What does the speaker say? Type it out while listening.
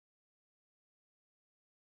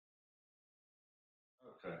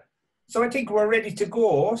So I think we're ready to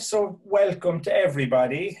go. So welcome to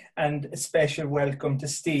everybody, and a special welcome to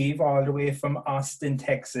Steve all the way from Austin,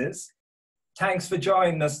 Texas. Thanks for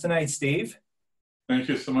joining us tonight, Steve. Thank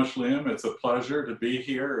you so much, Liam. It's a pleasure to be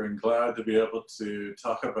here and glad to be able to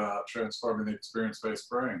talk about transforming the experience-based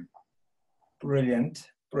brain. Brilliant,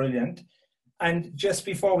 brilliant. And just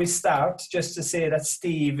before we start, just to say that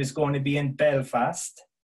Steve is going to be in Belfast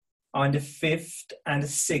on the 5th and the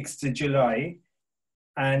 6th of July.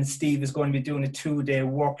 And Steve is going to be doing a 2-day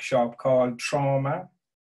workshop called Trauma,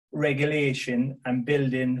 Regulation and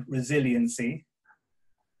Building Resiliency.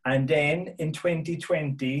 And then in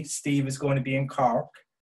 2020, Steve is going to be in Cork,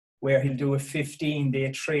 where he'll do a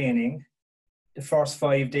 15-day training. The first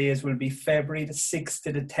 5 days will be February the 6th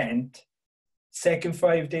to the 10th. Second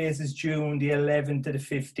 5 days is June the 11th to the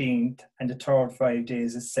 15th. And the third 5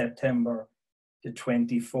 days is September the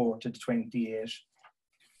 24th to the 28th.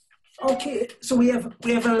 Okay, so we have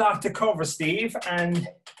a lot to cover, Steve, and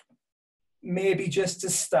maybe just to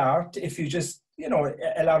start, if you just,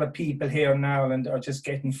 a lot of people here in Ireland are just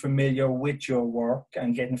getting familiar with your work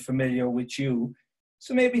and getting familiar with you.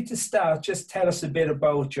 So maybe to start, just tell us a bit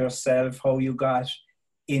about yourself, how you got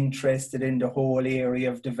interested in the whole area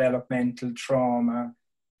of developmental trauma,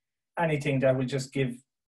 anything that will just give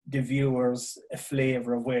the viewers a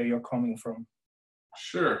flavor of where you're coming from.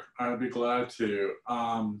 Sure, I'd be glad to.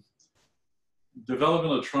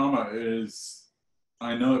 Developmental trauma is,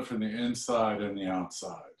 I know it from the inside and the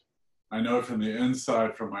outside. I know it from the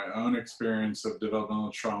inside from my own experience of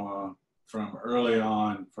developmental trauma from early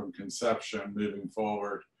on, from conception, moving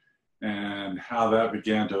forward, and how that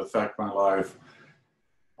began to affect my life,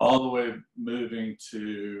 all the way moving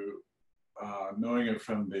to knowing it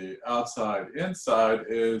from the outside. Inside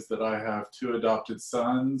is that I have 2 adopted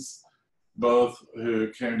sons, both who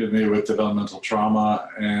came to me with developmental trauma,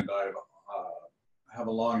 and I have a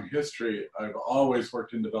long history. I've always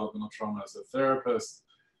worked in developmental trauma as a therapist,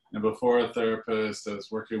 and before a therapist, I was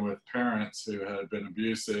working with parents who had been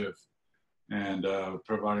abusive and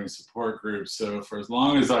providing support groups. So for as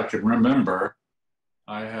long as I can remember,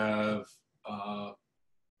 I have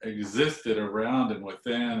existed around and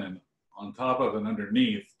within and on top of and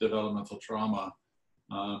underneath developmental trauma.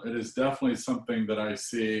 It is definitely something that I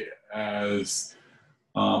see as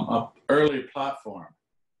an early platform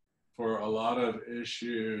for a lot of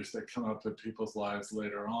issues that come up in people's lives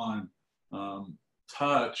later on.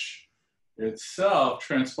 Touch itself,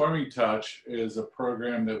 Transforming Touch, is a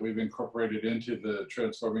program that we've incorporated into the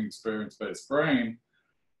Transforming Experience-Based Brain.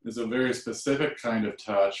 Is a very specific kind of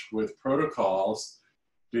touch with protocols,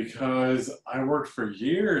 because I worked for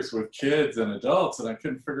years with kids and adults and I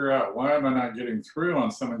couldn't figure out why am I not getting through on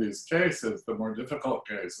some of these cases, the more difficult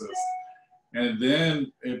cases. And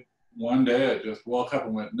then one day I just woke up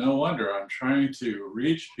and went, no wonder I'm trying to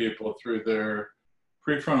reach people through their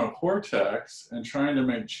prefrontal cortex and trying to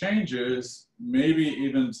make changes, maybe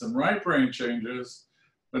even some right brain changes,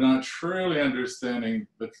 but not truly understanding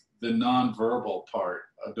the nonverbal part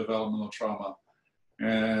of developmental trauma.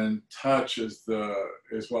 And touch is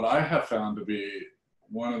what I have found to be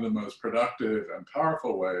one of the most productive and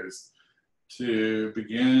powerful ways to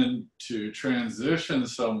begin to transition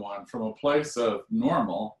someone from a place of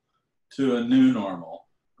normal to a new normal,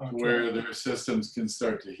 where their systems can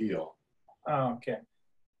start to heal. Oh,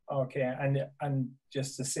 okay. And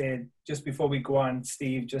just to say, just before we go on,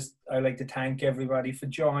 Steve, I'd like to thank everybody for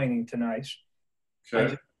joining tonight. Okay. And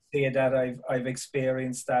just say that I've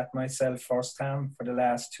experienced that myself firsthand for the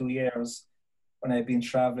last 2 years when I've been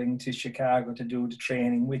traveling to Chicago to do the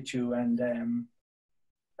training with you, and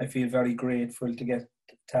I feel very grateful to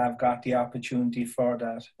have got the opportunity for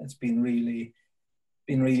that. It's been really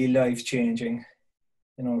life-changing,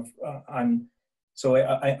 and so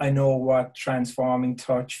I know what transforming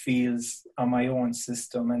touch feels on my own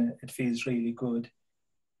system, and it feels really good.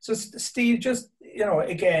 So Steve, just,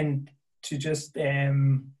 again, to just...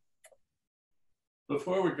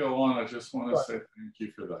 Before we go on, I just want to say thank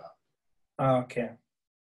you for that. Okay.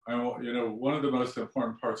 One of the most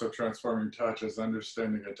important parts of transforming touch is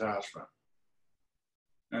understanding attachment.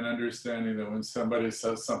 And understanding that when somebody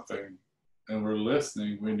says something and we're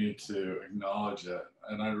listening, we need to acknowledge it.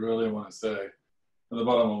 And I really want to say, from the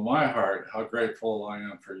bottom of my heart, how grateful I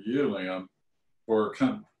am for you, Liam, for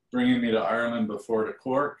bringing me to Ireland before to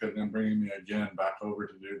Cork, and then bringing me again back over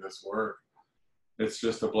to do this work. It's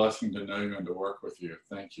just a blessing to know you and to work with you.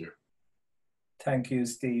 Thank you. Thank you,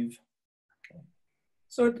 Steve. Okay.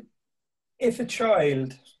 So if a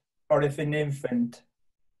child or if an infant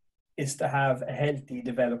is to have a healthy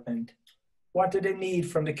development, what do they need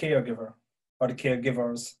from the caregiver or the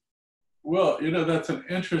caregivers? Well, you know, that's an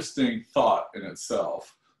interesting thought in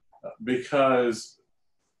itself. because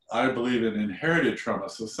I believe in inherited trauma.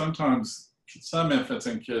 So sometimes some infants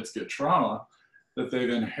and kids get trauma that they've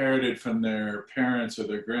inherited from their parents or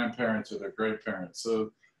their grandparents or their great parents.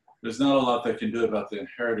 So there's not a lot they can do about the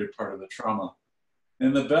inherited part of the trauma.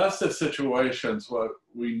 In the best of situations, what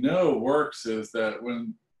we know works is that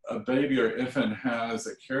when a baby or infant has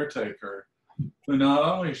a caretaker who not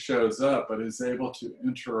only shows up, but is able to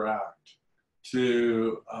interact,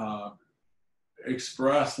 to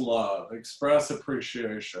express love, express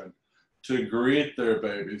appreciation, to greet their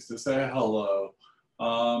babies, to say hello,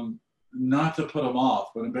 not to put them off.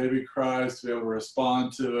 When a baby cries, to be able to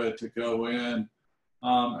respond to it, to go in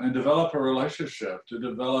and develop a relationship, to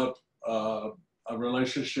develop a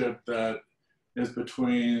relationship that is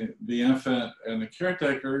between the infant and the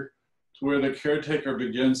caretaker, to where the caretaker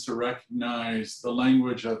begins to recognize the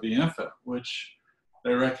language of the infant, which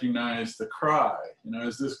they recognize the cry. You know,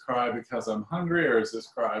 is this cry because I'm hungry, or is this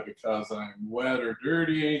cry because I'm wet or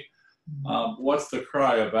dirty? What's the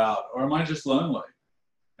cry about? Or am I just lonely?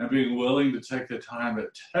 And being willing to take the time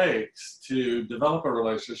it takes to develop a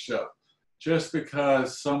relationship. Just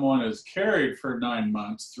because someone is carried for 9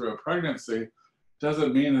 months through a pregnancy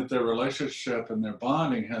doesn't mean that their relationship and their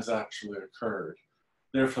bonding has actually occurred.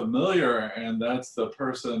 They're familiar, and that's the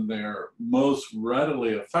person they're most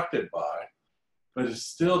readily affected by, but it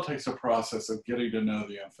still takes a process of getting to know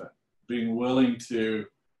the infant, being willing to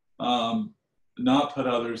not put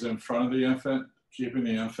others in front of the infant, keeping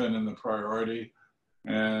the infant in the priority,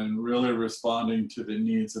 and really responding to the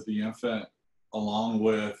needs of the infant, along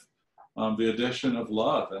with the addition of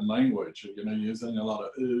love and language, you know, using a lot of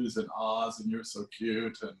oohs and ahs and you're so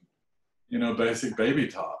cute and, you know, basic baby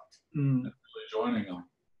talk, and really joining them.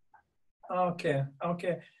 Okay.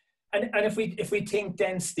 And if we think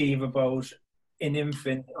then, Steve, about an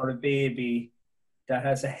infant or a baby that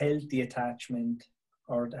has a healthy attachment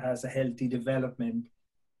or that has a healthy development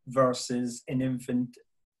versus an infant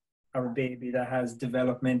or a baby that has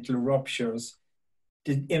developmental ruptures,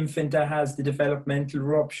 the infant that has the developmental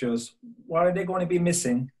ruptures, what are they going to be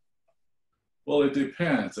missing? Well, it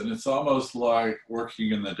depends, and it's almost like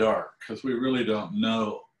working in the dark because we really don't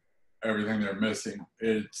know everything they're missing.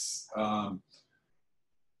 It's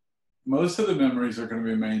most of the memories are going to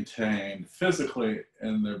be maintained physically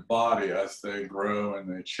in their body as they grow and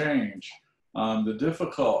they change. The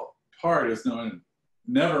difficult part is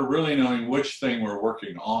never really knowing which thing we're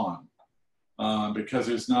working on, because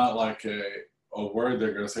there's not like a word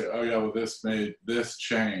they're going to say, oh yeah, well this made this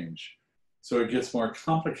change. So it gets more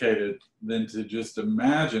complicated than to just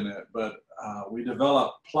imagine it, but we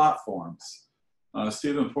develop platforms.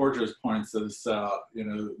 Stephen Porges points this out, you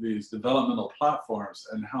know, these developmental platforms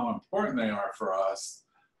and how important they are for us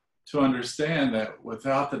to understand that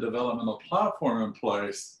without the developmental platform in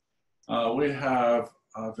place, we have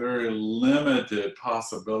a very limited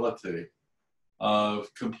possibility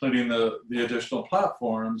of completing the additional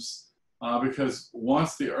platforms, because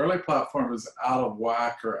once the early platform is out of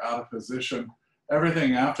whack or out of position,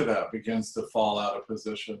 everything after that begins to fall out of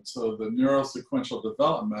position. So the neurosequential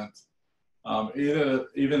development,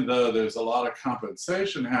 even though there's a lot of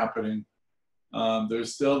compensation happening,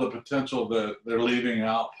 there's still the potential that they're leaving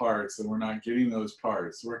out parts and we're not getting those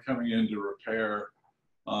parts. We're coming in to repair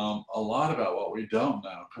a lot about what we don't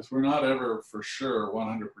know, because we're not ever for sure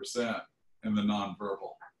 100% in the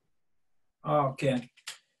nonverbal. Okay.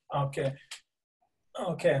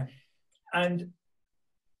 And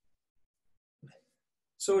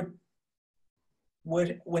so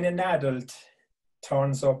when an adult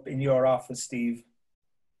turns up in your office, Steve,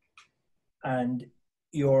 and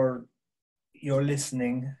you're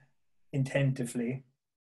listening attentively,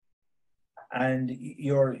 and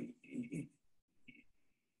you're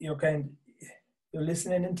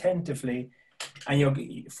listening attentively, and you're,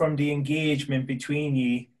 from the engagement between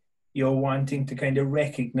you, you're wanting to kind of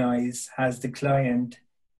recognize, has the client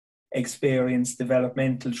experienced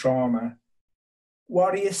developmental trauma?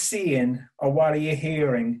 What are you seeing or what are you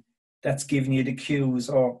hearing that's giving you the cues,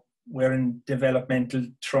 or we're in developmental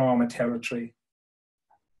trauma territory?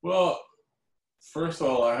 Well, first of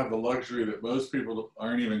all, I have the luxury that most people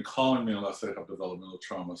aren't even calling me unless they have developmental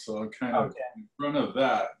trauma. So I'm kind of in front of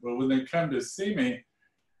that. But when they come to see me,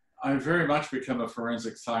 I very much become a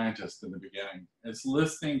forensic scientist in the beginning. It's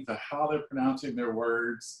listening to how they're pronouncing their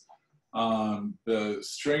words, the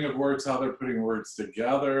string of words, how they're putting words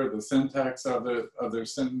together, the syntax of their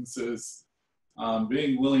sentences,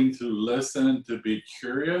 being willing to listen, to be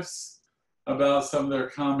curious about some of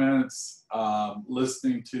their comments,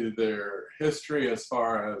 listening to their history as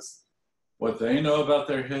far as what they know about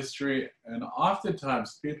their history. And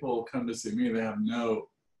oftentimes people come to see me, they have no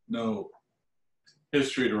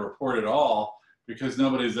history to report at all because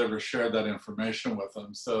nobody's ever shared that information with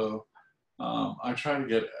them. So I try to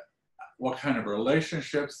get what kind of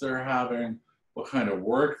relationships they're having, what kind of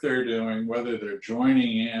work they're doing, whether they're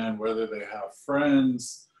joining in, whether they have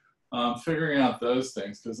friends, figuring out those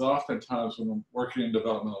things. Because oftentimes when I'm working in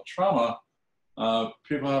developmental trauma,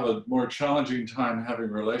 people have a more challenging time having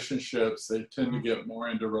relationships. They tend to get more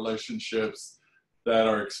into relationships that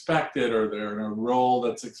are expected, or they're in a role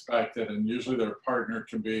that's expected, and usually their partner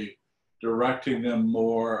can be directing them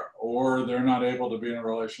more, or they're not able to be in a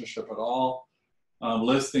relationship at all.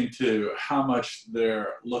 Listening to how much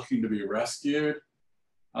they're looking to be rescued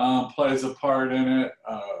plays a part in it.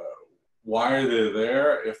 Why are they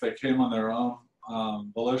there? If they came on their own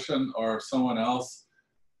volition, or if someone else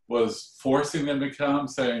was forcing them to come,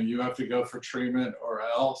 saying you have to go for treatment or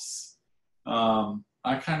else.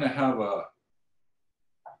 I kind of have a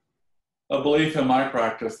belief in my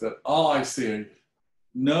practice that all I see,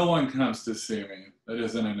 no one comes to see me that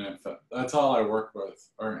isn't an infant. That's all I work with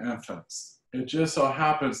are infants. It just so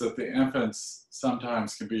happens that the infants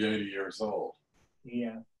sometimes can be 80 years old.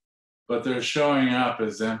 Yeah. But they're showing up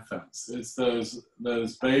as infants. It's those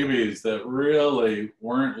babies that really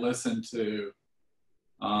weren't listened to,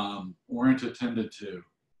 weren't attended to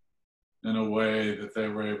in a way that they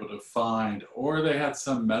were able to find, or they had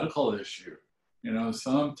some medical issue. You know,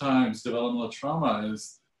 sometimes developmental trauma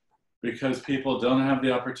is because people don't have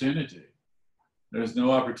the opportunity. There's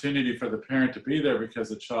no opportunity for the parent to be there because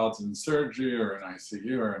the child's in surgery or an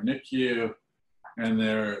ICU or a NICU, and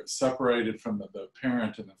they're separated from the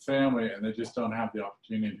parent and the family, and they just don't have the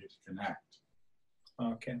opportunity to connect.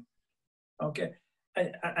 Okay. Okay.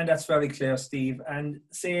 And that's very clear, Steve. And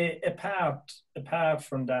say, apart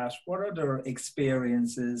from that, what other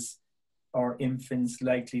experiences are infants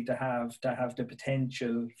likely to have the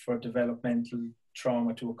potential for developmental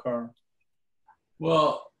trauma to occur?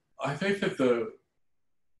 Well, I think that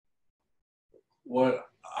what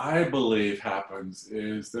I believe happens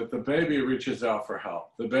is that the baby reaches out for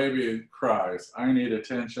help. The baby cries, I need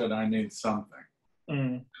attention, I need something.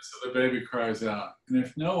 So the baby cries out. And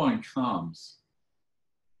if no one comes,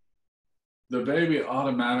 the baby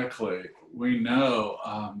automatically, we know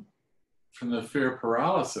from the fear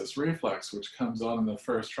paralysis reflex, which comes on in the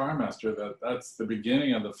first trimester, that's the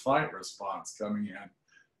beginning of the fight response coming in.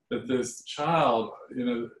 That this child, you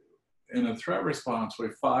know, in a threat response, we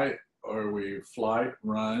fight, or we flight,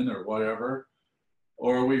 run, or whatever,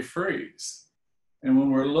 or we freeze. And when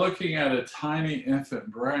we're looking at a tiny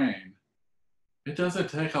infant brain, it doesn't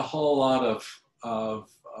take a whole lot of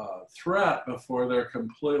threat before they're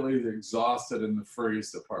completely exhausted in the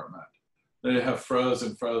freeze department. They have froze,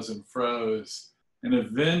 and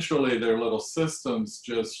eventually their little systems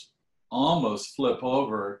just almost flip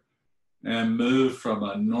over and move from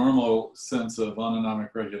a normal sense of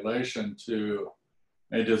autonomic regulation to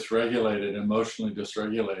a dysregulated, emotionally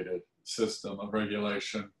dysregulated system of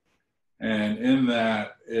regulation. And in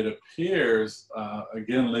that, it appears,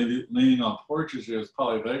 again, leaning on Porges'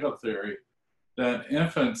 polyvagal theory, that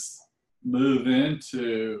infants move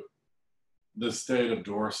into the state of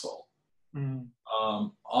dorsal.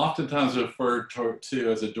 Oftentimes referred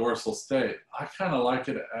to as a dorsal state. I kind of like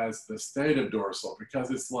it as the state of dorsal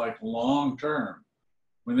because it's like long term.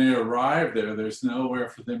 When they arrive there, there's nowhere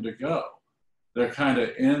for them to go. They're kind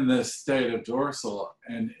of in this state of dorsal,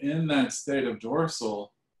 and in that state of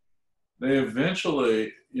dorsal, they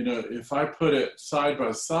eventually, you know, if I put it side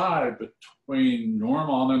by side between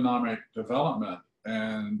normal autonomic development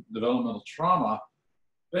and developmental trauma,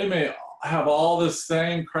 they may have all the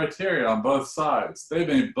same criteria on both sides. They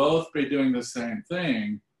may both be doing the same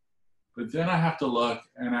thing, but then I have to look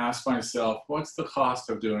and ask myself, what's the cost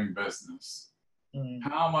of doing business?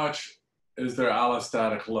 How much is their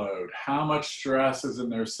allostatic load? How much stress is in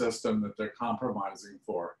their system that they're compromising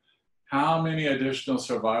for? How many additional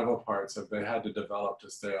survival parts have they had to develop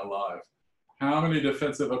to stay alive? How many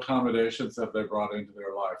defensive accommodations have they brought into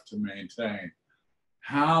their life to maintain?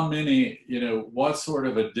 How many, you know, what sort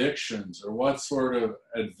of addictions or what sort of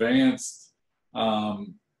advanced,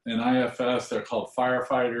 in IFS, they're called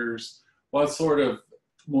firefighters, what sort of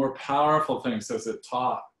more powerful things has it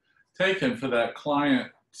taken for that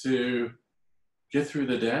client to get through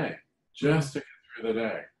the day, just to get through the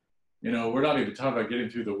day? You know, we're not even talking about getting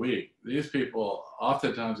through the week. These people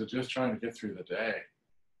oftentimes are just trying to get through the day.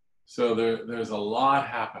 So there's a lot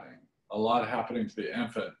happening to the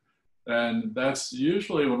infant. And that's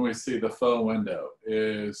usually when we see the faux window,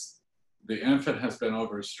 is the infant has been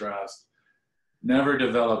overstressed, never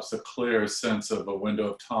develops a clear sense of a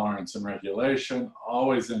window of tolerance and regulation,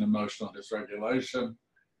 always in emotional dysregulation,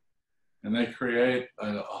 and they create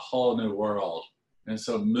a whole new world And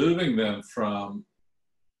so moving them from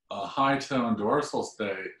a high tone dorsal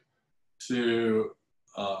state to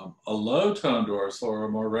a low tone dorsal or a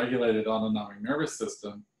more regulated autonomic nervous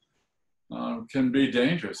system can be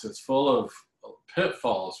dangerous. It's full of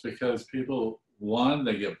pitfalls because people, one,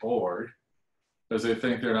 they get bored because they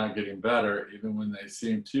think they're not getting better even when they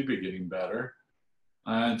seem to be getting better.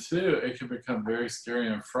 And two, it can become very scary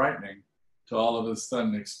and frightening to all of a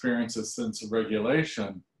sudden experience a sense of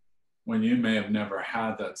regulation when you may have never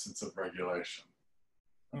had that sense of regulation.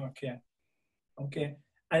 Okay.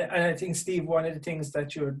 And I think, Steve, one of the things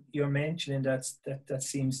that you're mentioning that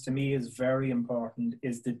seems to me is very important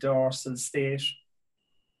is the dorsal state.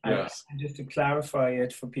 Yes. And just to clarify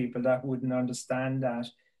it for people that wouldn't understand that,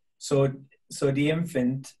 so the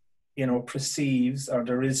infant, perceives, or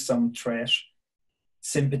there is some threat.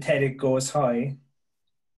 Sympathetic goes high.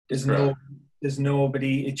 There's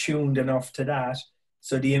nobody attuned enough to that,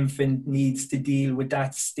 so the infant needs to deal with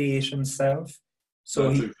that state himself. So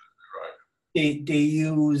That's exactly right. They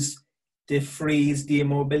use the freeze, the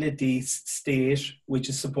immobility state, which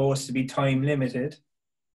is supposed to be time limited,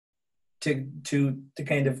 to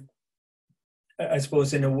kind of, I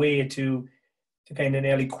suppose, in a way to kind of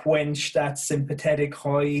nearly quench that sympathetic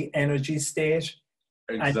high energy state.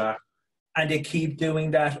 Exactly. And they keep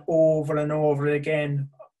doing that over and over again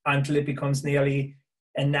until it becomes nearly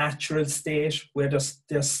a natural state where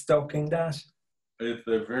they're stuck in that.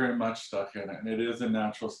 They're very much stuck in it, and it is a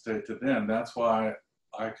natural state to them. That's why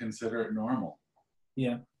I consider it normal.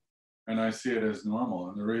 Yeah. And I see it as normal.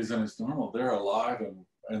 And the reason it's normal, they're alive,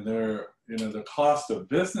 and they're, the cost of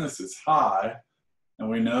business is high. And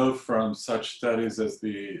we know from such studies as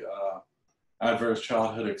the Adverse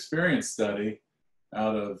Childhood Experience Study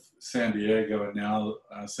out of San Diego, and now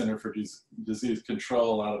Center for Disease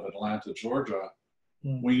Control out of Atlanta, Georgia,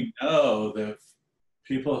 we know that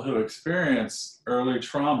people who experience early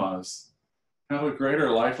traumas have a greater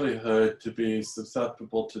likelihood to be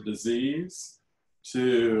susceptible to disease,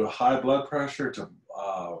 to high blood pressure, to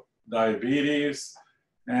diabetes,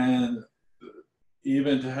 and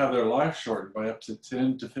even to have their life shortened by up to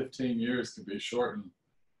 10 to 15 years can be shortened.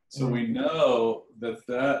 So we know that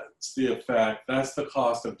that's the effect, that's the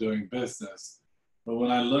cost of doing business. But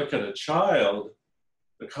when I look at a child,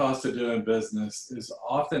 the cost of doing business is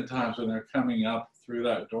oftentimes when they're coming up through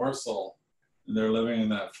that dorsal and they're living in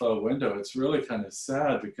that flow window. It's really kind of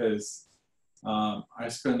sad because I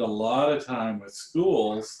spend a lot of time with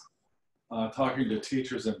schools talking to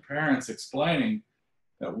teachers and parents, explaining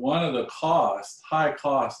that one of the high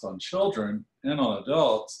cost on children and on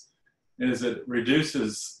adults is it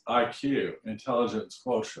reduces IQ, intelligence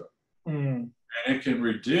quotient. And it can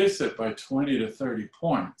reduce it by 20 to 30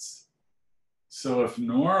 points. So if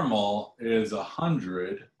normal is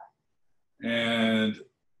 100 and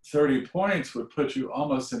 30 points would put you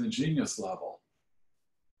almost in a genius level.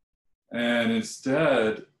 And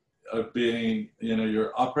instead of being,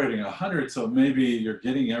 you're operating 100, so maybe you're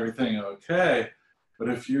getting everything okay. But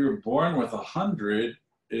if you're born with 100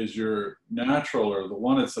 is your natural or the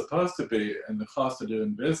one it's supposed to be, and the cost of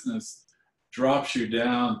doing business drops you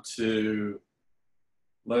down to,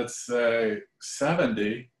 let's say,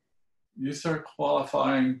 70, you start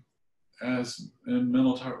qualifying as in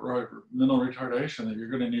mental retardation, that you're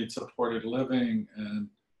going to need supported living and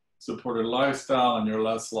supported lifestyle, and you're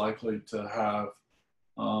less likely to have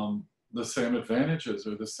the same advantages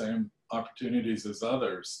or the same opportunities as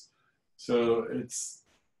others. So it's,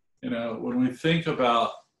 when we think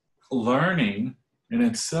about learning in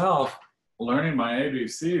itself, learning my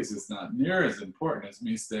ABCs is not near as important as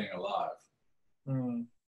me staying alive.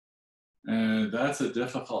 And that's a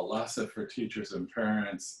difficult lesson for teachers and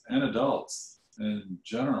parents and adults in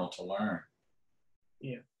general to learn.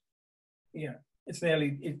 Yeah. It's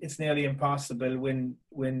nearly impossible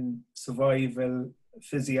when survival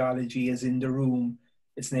physiology is in the room.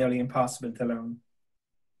 It's nearly impossible to learn.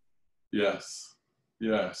 Yes.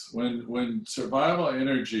 When survival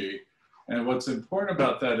energy, and what's important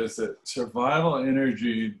about that is that survival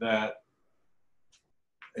energy that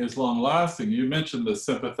is long-lasting. You mentioned the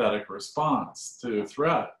sympathetic response to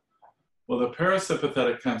threat. Well, the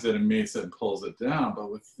parasympathetic comes in and meets it and pulls it down. But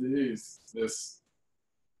with this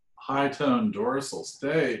high-tone dorsal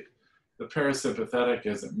state, the parasympathetic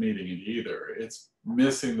isn't meeting it either. It's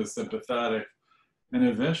missing the sympathetic. And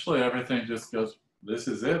eventually everything just goes, this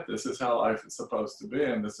is it. This is how life is supposed to be,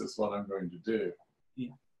 and this is what I'm going to do.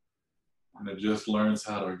 Yeah. And it just learns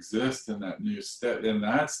how to exist in that new state, in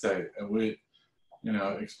that state. And we,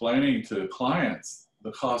 explaining to clients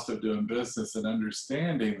the cost of doing business and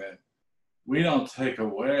understanding that we don't take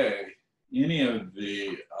away any of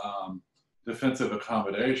the defensive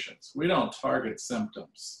accommodations. We don't target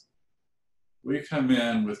symptoms. We come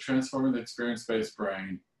in with transforming the experience-based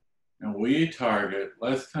brain, and we target,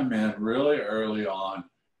 let's come in really early on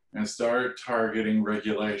and start targeting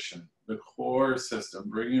regulation, the core system,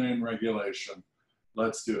 bringing in regulation.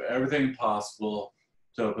 Let's do everything possible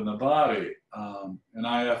to open the body. In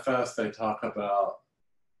IFS, they talk about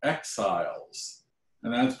exiles,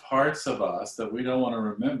 and that's parts of us that we don't want to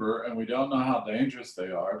remember, and we don't know how dangerous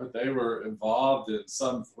they are, but they were involved in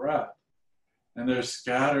some threat, and they're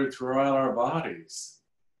scattered throughout our bodies.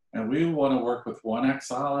 And we want to work with one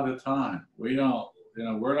exile at a time. We don't,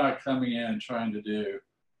 we're not coming in trying to do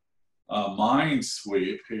a mind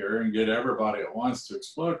sweep here and get everybody at once to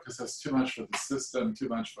explode, because that's too much for the system, too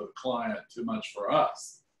much for the client, too much for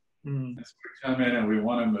us. And so we come in and we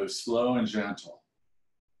want to move slow and gentle.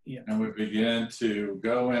 Yeah. And we begin to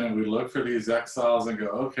go in and we look for these exiles and go,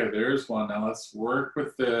 okay, there's one. Now let's work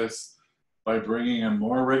with this by bringing in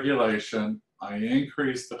more regulation. I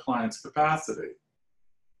increase the client's capacity.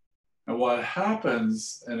 And what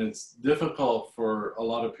happens, and it's difficult for a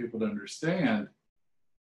lot of people to understand,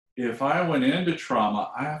 if I went into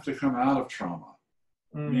trauma, I have to come out of trauma.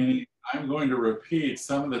 Meaning I'm going to repeat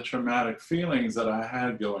some of the traumatic feelings that I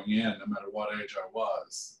had going in, no matter what age I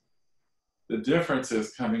was. The difference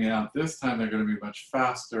is coming out this time, they're going to be much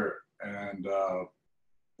faster and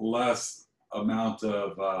less amount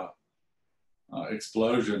of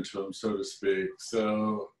explosion to them, so to speak.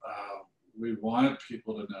 So we want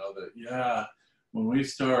people to know that, yeah, when we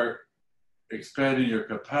start expanding your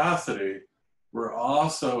capacity, we're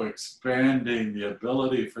also expanding the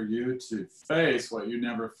ability for you to face what you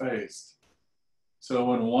never faced. So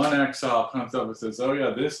when one exile comes up and says, oh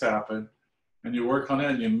yeah, this happened, and you work on it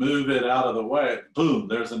and you move it out of the way, boom,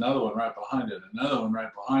 there's another one right behind it, another one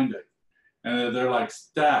right behind it. And they're like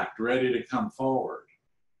stacked, ready to come forward.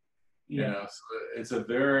 Yeah. You know, so it's a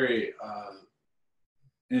very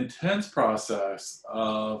intense process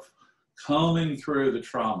of combing through the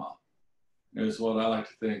trauma, is what I like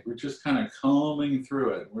to think. We're just kind of combing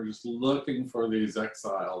through it. We're just looking for these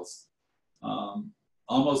exiles,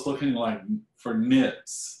 almost looking like for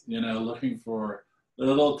nits, looking for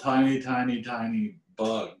little tiny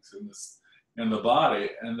bugs in the body,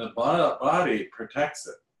 and the body protects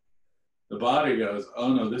it. The body goes,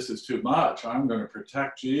 oh no, this is too much. I'm going to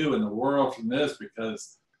protect you and the world from this,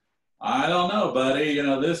 because I don't know, buddy,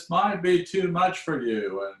 this might be too much for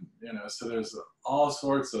you. And, so there's all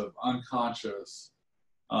sorts of unconscious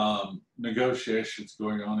negotiations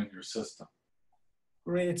going on in your system.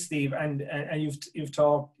 Great, Steve. And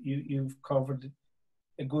you've covered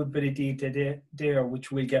a good bit of detail there,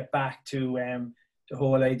 which we'll get back to, the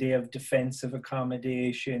whole idea of defensive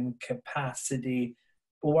accommodation, capacity.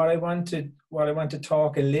 But what I want to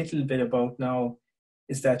talk a little bit about now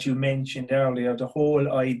is that you mentioned earlier the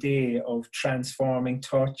whole idea of transforming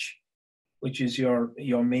touch, which is your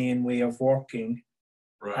main way of working.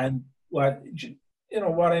 Right. And what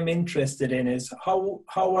I'm interested in is how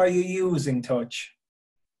are you using touch?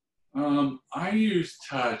 I use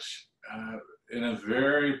touch in a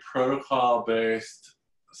very protocol-based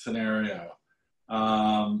scenario.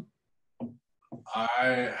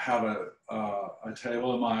 I have a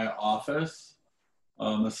table in my office,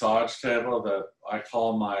 a massage table that I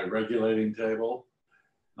call my regulating table,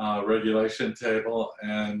 regulation table.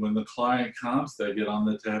 And when the client comes, they get on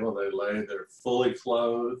the table, they're fully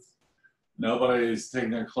clothed. Nobody's taking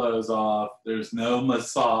their clothes off. There's no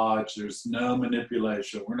massage. There's no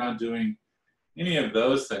manipulation. We're not doing any of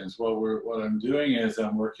those things. What I'm doing is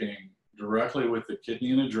I'm working directly with the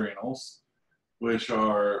kidney and adrenals, which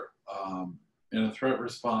are in a threat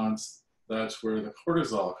response. That's where the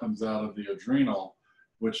cortisol comes out of the adrenal,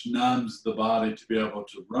 which numbs the body to be able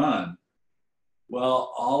to run.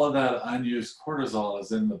 Well, all of that unused cortisol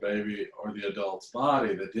is in the baby or the adult's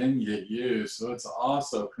body that didn't get used. So it's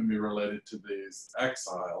also can be related to these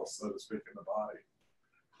exiles, so to speak, in the body.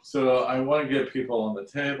 So I want to get people on the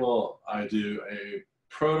table. I do a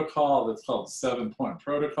protocol that's called the 7-point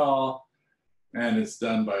protocol, and it's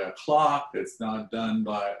done by a clock. It's not done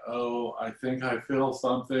by, oh, I think I feel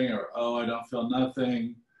something, or oh, I don't feel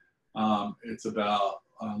nothing. It's about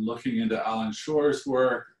looking into Alan Shore's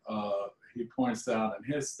work. He points out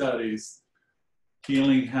in his studies,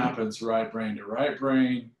 healing happens right brain to right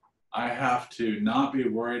brain. I have to not be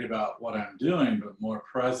worried about what I'm doing, but more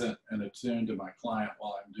present and attuned to my client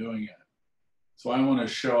while I'm doing it. So I want to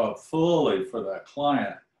show up fully for that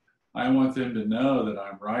client. I want them to know that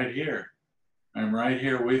I'm right here. I'm right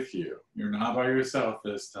here with you. You're not by yourself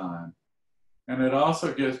this time. And it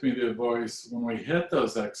also gives me the voice when we hit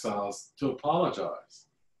those exiles to apologize.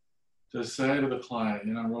 to say to the client,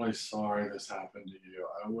 you know, I'm really sorry this happened to you.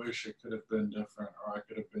 I wish it could have been different, or I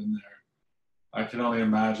could have been there. I can only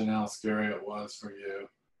imagine how scary it was for you.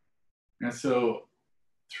 And so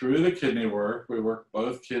through the kidney work, we work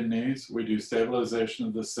both kidneys. We do stabilization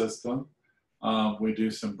of the system. We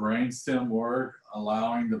do some brainstem work,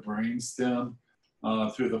 allowing the brainstem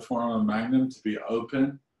through the foramen magnum to be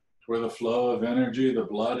open, where the flow of energy, the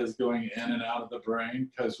blood is going in and out of the brain,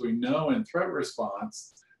 because we know in threat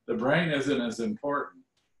response, the brain isn't as important.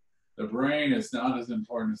 The brain is not as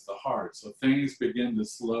important as the heart. So things begin to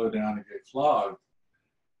slow down and get clogged.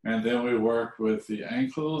 And then we work with the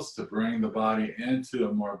ankles to bring the body into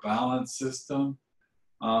a more balanced system.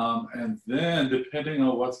 And then depending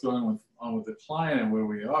on what's going on with the client and where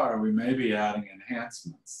we are, we may be adding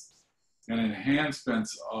enhancements. And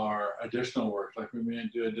enhancements are additional work, like we may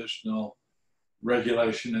do additional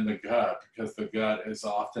regulation in the gut, because the gut is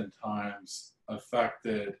oftentimes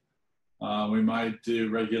affected. We might do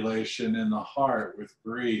regulation in the heart with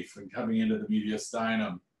grief and coming into the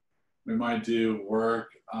mediastinum. We might do work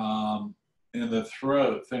in the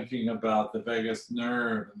throat, thinking about the vagus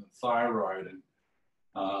nerve and the thyroid, and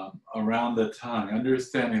around the tongue,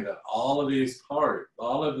 understanding that all of these parts,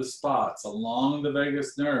 all of the spots along the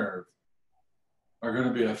vagus nerve are going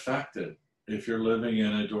to be affected if you're living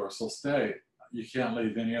in a dorsal state. You can't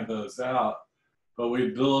leave any of those out, but we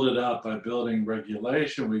build it up by building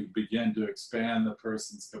regulation. We begin to expand the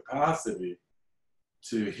person's capacity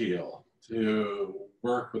to heal, to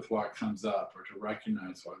work with what comes up, or to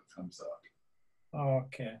recognize what comes up.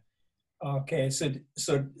 Okay. Okay.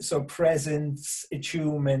 So presence,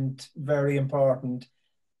 attunement, very important.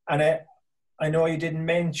 And I know you didn't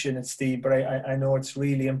mention it, Steve, but I know it's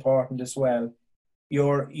really important as well.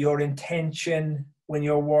 Your intention when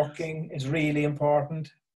you're working is really important.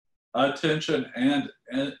 Attention and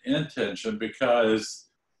intention, because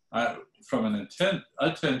from an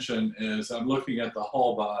attention is I'm looking at the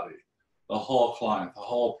whole body, the whole client, the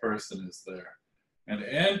whole person is there. And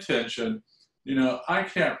intention, you know, I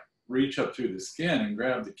can't reach up through the skin and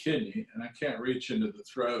grab the kidney, and I can't reach into the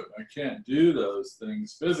throat. I can't do those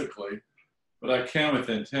things physically, but I can with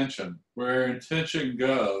intention. Where intention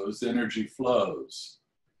goes, energy flows,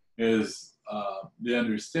 is the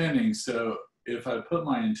understanding. So if I put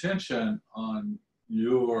my intention on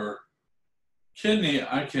your kidney,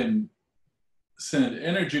 I can send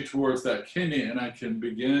energy towards that kidney, and I can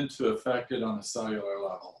begin to affect it on a cellular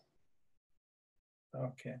level.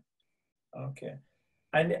 Okay. Okay.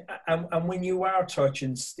 And when you are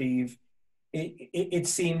touching, Steve, it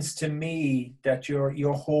seems to me that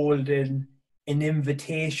you're holding an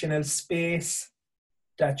invitational space,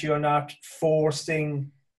 that you're not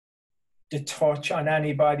forcing the touch on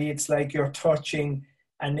anybody. It's like you're touching,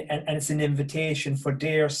 and it's an invitation for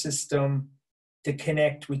their system to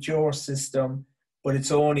connect with your system, but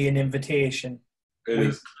it's only an invitation. It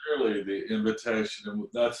is clearly the invitation, and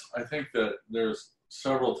that's, I think that there's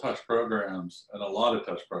several touch programs and a lot of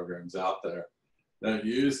touch programs out there that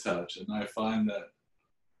use touch, and I find that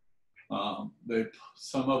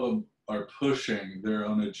some of them are pushing their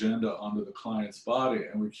own agenda onto the client's body,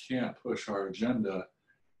 and we can't push our agenda.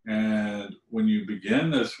 And when you begin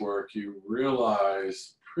this work, you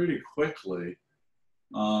realize pretty quickly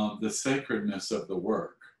the sacredness of the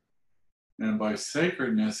work. And by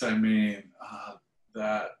sacredness, I mean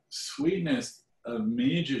that sweetness of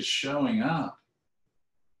me just showing up.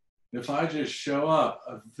 If I just show up,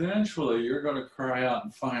 eventually you're going to cry out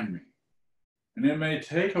and find me. And it may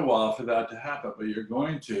take a while for that to happen, but you're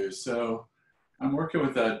going to. So I'm working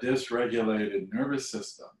with that dysregulated nervous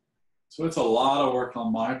system. So it's a lot of work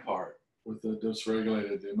on my part with the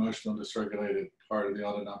emotional dysregulated part of the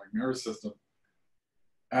autonomic nervous system.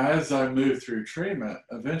 As I move through treatment,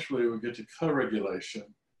 eventually we'll get to co-regulation.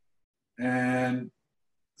 And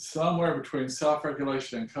somewhere between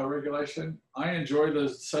self-regulation and co-regulation, I enjoy the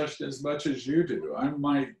session as much as you do. I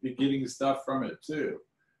might be getting stuff from it too,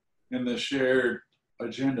 in the shared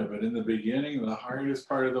agenda. But in the beginning, the hardest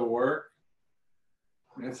part of the work,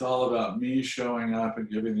 it's all about me showing up and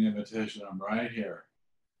giving the invitation. I'm right here.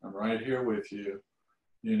 I'm right here with you.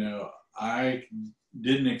 You know, I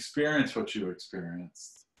didn't experience what you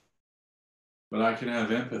experienced, but I can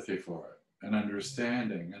have empathy for it and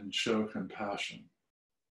understanding and show compassion.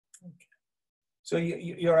 Okay. So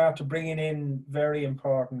you're after bringing in very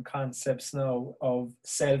important concepts now of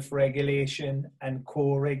self-regulation and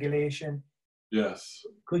co-regulation. Yes.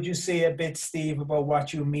 Could you say a bit, Steve, about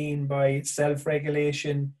what you mean by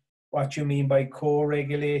self-regulation, what you mean by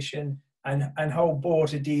co-regulation, and how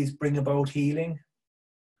both of these bring about healing?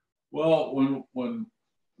 Well, when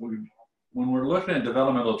when we're looking at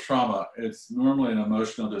developmental trauma, it's normally an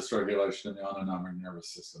emotional dysregulation in the autonomic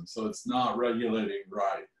nervous system. So it's not regulating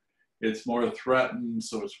right. It's more threatened,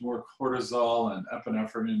 so it's more cortisol and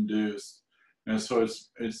epinephrine induced. And so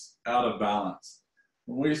it's out of balance.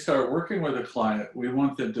 When we start working with a client, we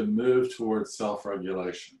want them to move towards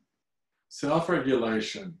self-regulation.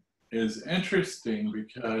 Self-regulation is interesting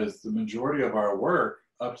because the majority of our work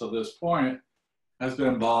up to this point has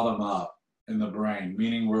been bottom up in the brain,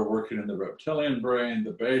 meaning we're working in the reptilian brain,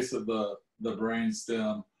 the base of the brain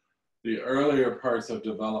stem, the earlier parts of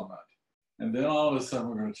development. And then all of a sudden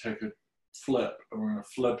we're going to take a flip and we're going to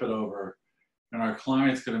flip it over and our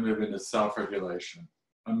client's going to move into self-regulation.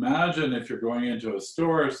 Imagine if you're going into a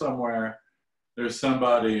store somewhere, there's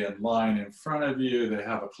somebody in line in front of you, they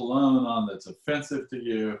have a cologne on that's offensive to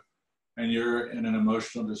you, and you're in an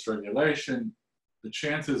emotional dysregulation. The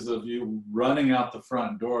chances of you running out the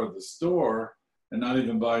front door of the store and not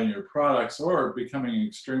even buying your products or becoming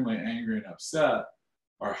extremely angry and upset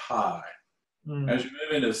are high. As you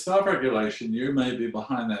move into self-regulation, you may be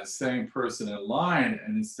behind that same person in line,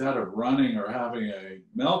 and instead of running or having a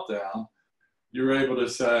meltdown, you're able to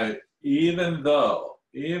say, even though,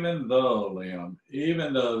 Liam,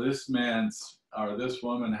 even though this man's or this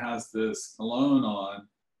woman has this cologne on,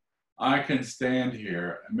 I can stand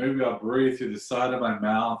here and maybe I'll breathe through the side of my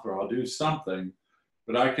mouth or I'll do something,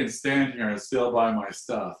 but I can stand here and still buy my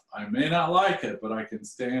stuff. I may not like it, but I can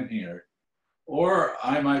stand here. Or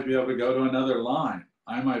I might be able to go to another line.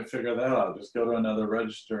 I might figure that out, just go to another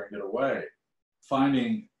register and get away.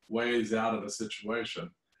 Finding ways out of a situation.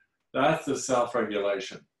 That's the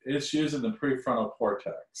self-regulation. It's using the prefrontal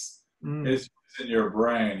cortex. It's using your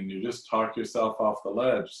brain, and you just talk yourself off the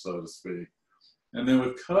ledge, so to speak. And then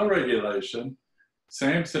with co-regulation,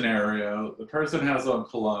 same scenario, the person has on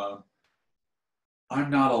cologne, I'm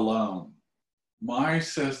not alone. My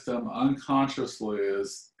system unconsciously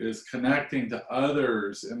is connecting to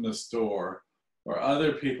others in the store or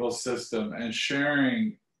other people's system and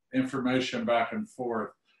sharing information back and forth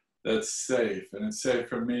that's safe. And it's safe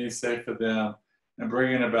for me, safe for them, and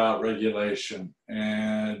bringing about regulation.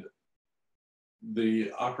 And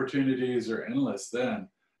the opportunities are endless then,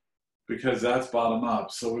 because that's bottom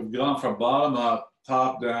up. So we've gone from bottom up,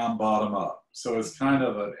 top down, bottom up. So it's kind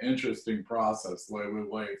of an interesting process the way we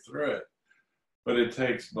wade through it. But it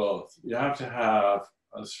takes both. You have to have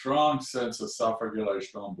a strong sense of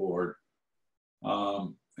self-regulation on board.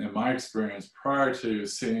 In my experience, prior to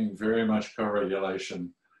seeing very much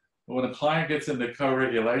co-regulation, when a client gets into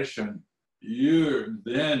co-regulation, you're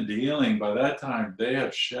then dealing, by that time, they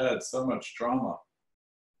have shed so much trauma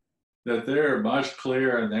that they're much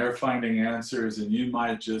clearer and they're finding answers, and you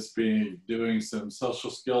might just be doing some social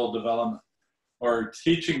skill development or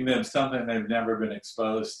teaching them something they've never been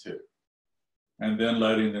exposed to, and then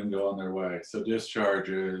letting them go on their way. So discharge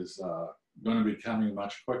is going to be coming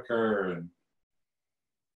much quicker and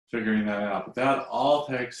figuring that out. But that all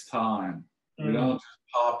takes time. We don't just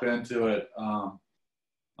pop into it.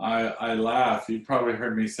 I laugh. You've probably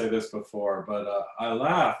heard me say this before, but I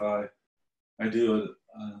laugh. I do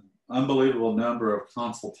an unbelievable number of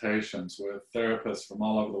consultations with therapists from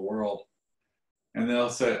all over the world. And they'll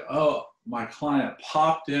say, oh, my client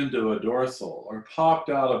popped into a dorsal or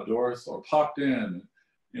popped out of dorsal or popped in,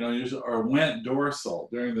 usually, or went dorsal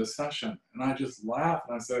during the session. And I just laugh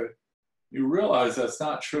and I say, you realize that's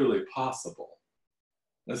not truly possible.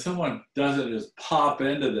 That someone doesn't just pop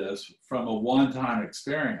into this from a one-time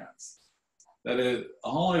experience. That the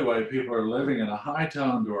only way people are living in a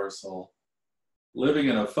high-tone dorsal, living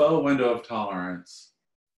in a faux window of tolerance,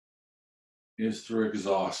 is through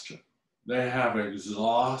exhaustion. They have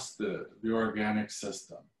exhausted the organic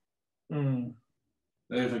system.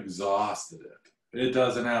 They've exhausted it. It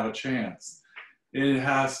doesn't have a chance. It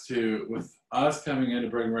has to, with us coming in to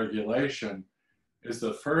bring regulation, is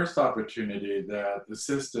the first opportunity that the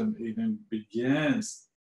system even begins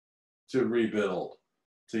to rebuild,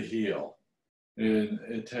 to heal.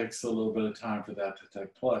 It takes a little bit of time for that to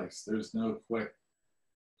take place. There's no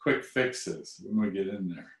quick fixes when we get in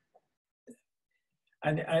there.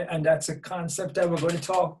 And that's a concept that we're going to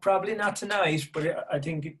talk, probably not tonight, but I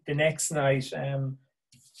think the next night. I'm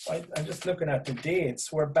just looking at the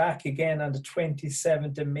dates. We're back again on the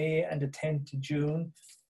 27th of May and the 10th of June.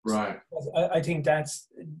 Right. I think that's,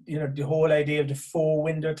 the whole idea of the full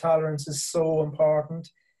window tolerance is so important,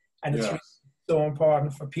 and it's really so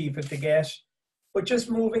important for people to get. But just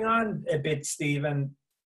moving on a bit, Stephen,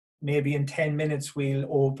 maybe in 10 minutes we'll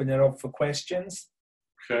open it up for questions.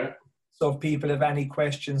 Okay. So if people have any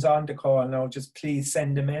questions on the call now, just please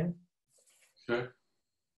send them in. Okay.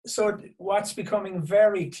 So what's becoming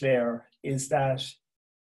very clear is that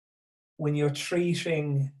when you're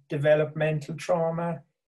treating developmental trauma,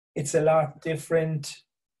 it's a lot different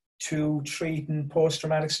to treating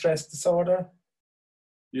post-traumatic stress disorder?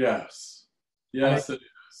 Yes. Yes, it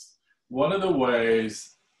is. One of the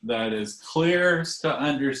ways that is clearest to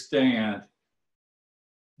understand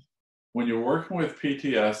when you're working with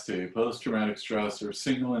PTSD, post-traumatic stress, or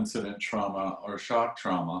single incident trauma, or shock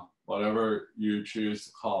trauma, whatever you choose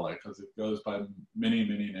to call it, because it goes by many,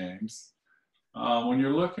 many names. When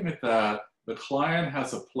you're looking at that, the client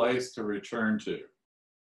has a place to return to.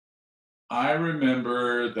 I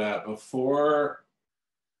remember that before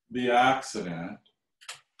the accident,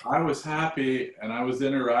 I was happy and I was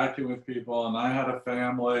interacting with people and I had a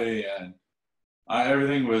family and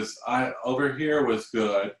everything was, over here was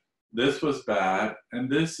good, this was bad, and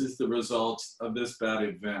this is the results of this bad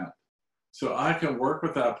event. So I can work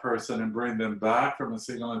with that person and bring them back from a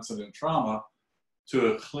single incident trauma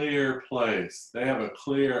to a clear place. They have a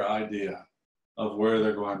clear idea of where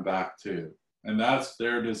they're going back to. And that's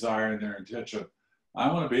their desire and their intention. I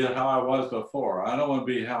want to be how I was before. I don't want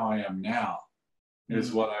to be how I am now,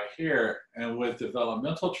 is what I hear. And with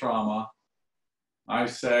developmental trauma, I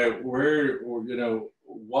say, what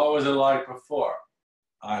was it like before?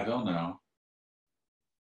 I don't know.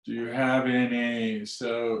 Do you have any,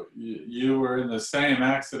 so you were in the same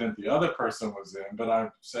accident the other person was in, but I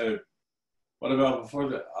say, what about before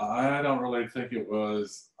that? I don't really think it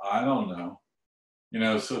was, I don't know.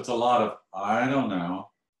 So it's a lot of, I don't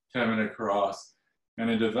know, coming across. And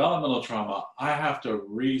in developmental trauma, I have to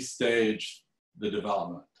restage the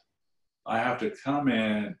development. I have to come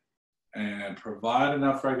in and provide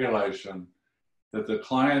enough regulation that the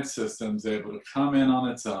client system is able to come in on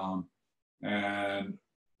its own and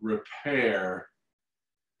repair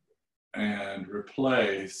and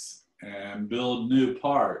replace and build new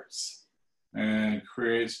parts and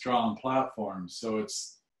create strong platforms. So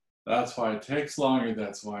that's why it takes longer.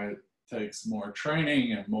 That's why it takes more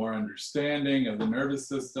training and more understanding of the nervous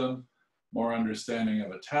system, more understanding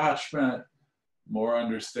of attachment, more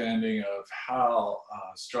understanding of how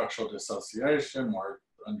structural dissociation, more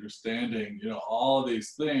understanding, all of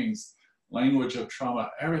these things, language of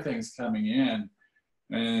trauma, everything's coming in,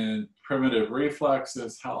 and primitive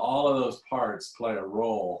reflexes, how all of those parts play a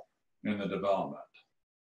role in the development.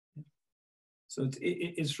 So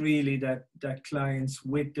it's really that clients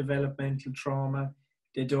with developmental trauma,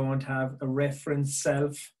 they don't have a reference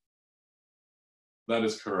self. That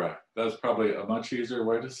is correct. That's probably a much easier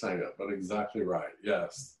way to say it, but exactly right.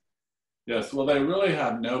 Yes. Yes. Well, they really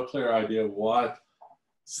have no clear idea what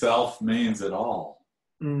self means at all.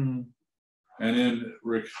 Mm. And in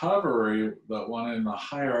recovery, the one in the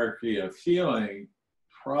hierarchy of healing,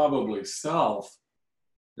 probably self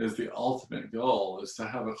is the ultimate goal, is to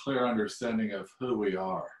have a clear understanding of who we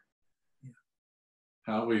are,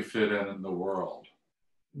 how we fit in the world.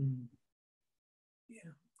 Mm.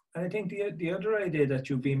 Yeah. And I think the other idea that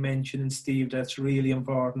you've been mentioning, Steve, that's really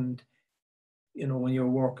important, when you're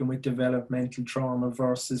working with developmental trauma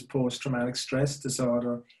versus post-traumatic stress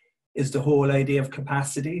disorder, is the whole idea of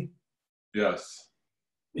capacity. Yes.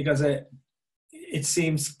 Because it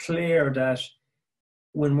seems clear that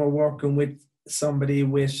when we're working with somebody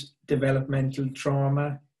with developmental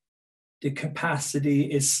trauma, the capacity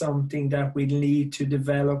is something that we need to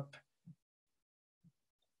develop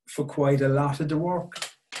for quite a lot of the work.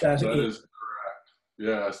 That is correct.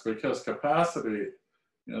 Yes, because capacity,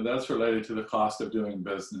 that's related to the cost of doing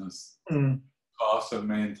business, cost of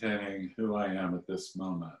maintaining who I am at this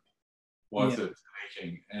moment. What's it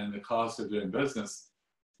taking? And the cost of doing business,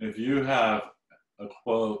 if you have a,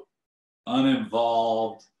 quote,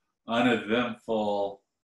 uninvolved, uneventful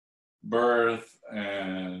birth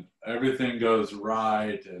and everything goes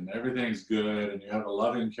right and everything's good and you have a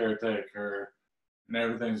loving caretaker and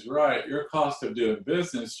everything's right, your cost of doing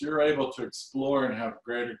business, you're able to explore and have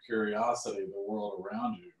greater curiosity of the world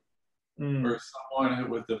around you. For someone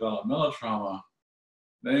with developmental trauma,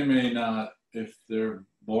 they may not, if they're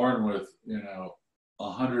born with,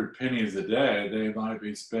 100 pennies a day, they might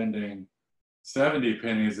be spending 70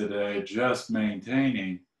 pennies a day just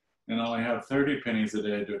maintaining and only have 30 pennies a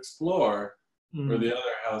day to explore, where the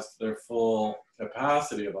other has their full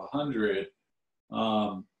capacity of 100.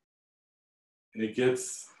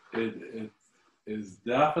 It is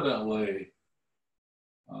definitely,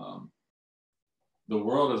 the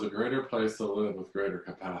world is a greater place to live with greater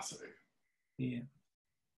capacity. Yeah.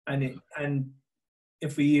 And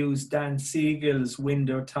if we use Dan Siegel's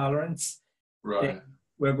window tolerance, right,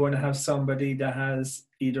 we're going to have somebody that has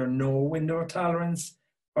either no window tolerance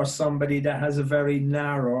or somebody that has a very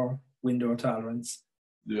narrow window tolerance.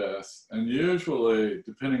 Yes, and usually,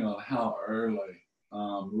 depending on how early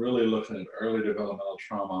really looking at early developmental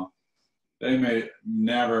trauma, they may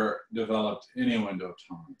never developed any window of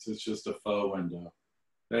tolerance. It's just a faux window.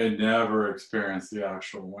 They never experience the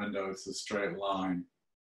actual window. It's a straight line.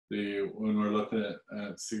 When we're looking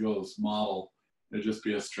at Siegel's model, it'd just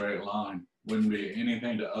be a straight line. Wouldn't be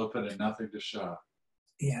anything to open and nothing to shut.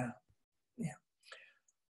 Yeah, yeah.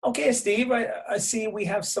 Okay, Steve, I see we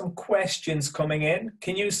have some questions coming in.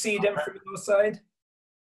 Can you see them from your side?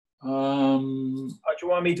 Or do you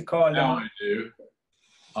want me to call them? Now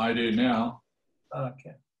I do now.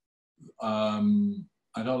 Okay. I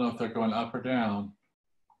don't know if they're going up or down.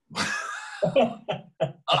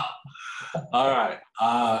 All right.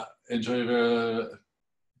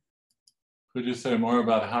 Could you say more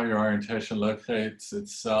about how your orientation locates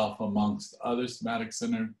itself amongst other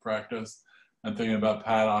somatic-centered practice? I'm thinking about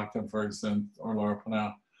Pat Ogden, for example, or Laura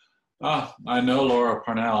Parnell. I know Laura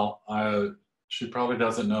Parnell. She probably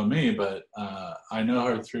doesn't know me, but I know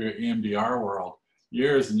her through EMDR world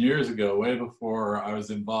years and years ago, way before I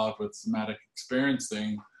was involved with somatic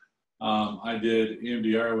experiencing. I did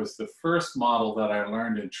EMDR was the first model that I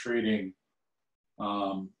learned in treating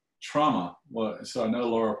trauma. So I know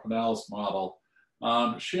Laura Parnell's model.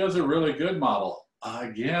 She has a really good model.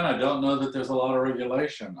 Again, I don't know that there's a lot of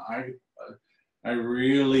regulation. I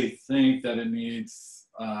really think that it needs,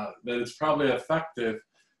 that it's probably effective.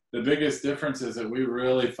 The biggest difference is that we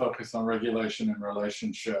really focus on regulation and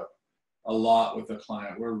relationship a lot with the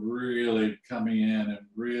client. We're really coming in and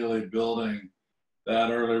really building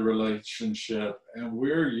that early relationship, and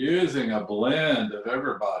we're using a blend of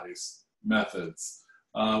everybody's methods.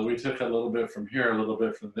 We took a little bit from here, a little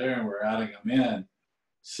bit from there, and we're adding them in.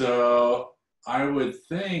 So I would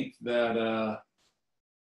think that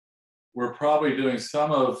we're probably doing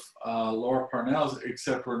some of Laura Parnell's,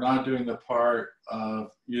 except we're not doing the part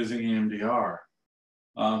of using EMDR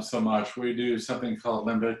so much. We do something called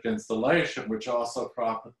limbic installation, which also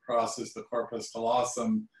crosses the corpus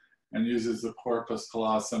callosum and uses the corpus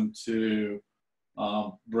callosum to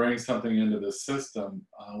bring something into the system,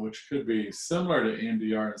 which could be similar to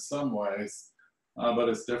EMDR in some ways, but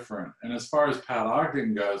it's different. And as far as Pat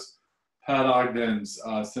Ogden goes, Pat Ogden's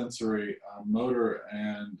sensory, motor,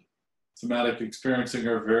 and somatic experiencing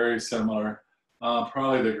are very similar.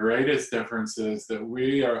 Probably the greatest difference is that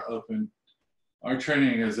we are open, our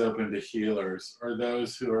training is open to healers or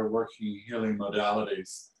those who are working healing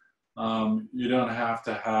modalities. You don't have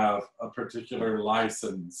to have a particular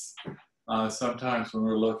license. Sometimes when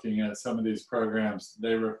we're looking at some of these programs,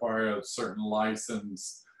 they require a certain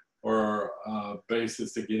license or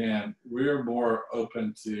basis to get in. We're more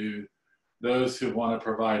open to those who want to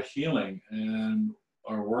provide healing and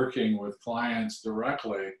are working with clients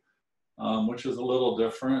directly, which is a little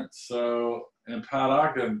different. So, and Pat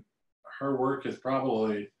Ogden, her work is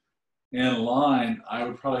probably in line. I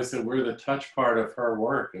would probably say we're the touch part of her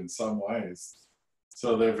work in some ways.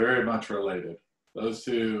 So they're very much related. Those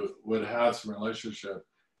two would have some relationship,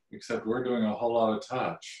 except we're doing a whole lot of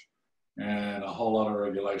touch and a whole lot of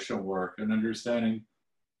regulation work and understanding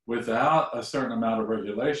without a certain amount of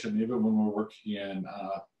regulation, even when we're working in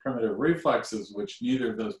primitive reflexes, which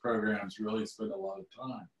neither of those programs really spend a lot of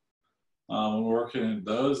time. When we're working in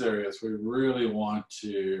those areas, we really want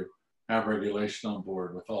to have regulation on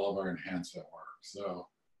board with all of our enhancement work. So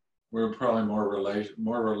we're probably more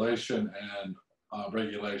relation and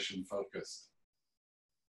regulation focused.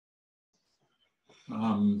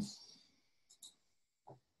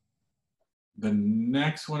 The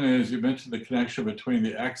next one is, you mentioned the connection between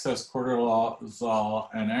the excess cortisol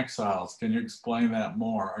and exiles. Can you explain that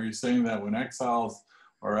more? Are you saying that when exiles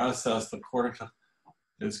are assessed, the cortisol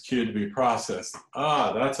is cued to be processed?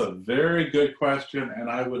 That's a very good question,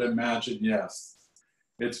 and I would imagine yes.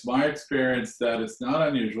 It's my experience that it's not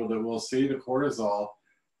unusual that we'll see the cortisol.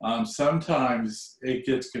 Sometimes it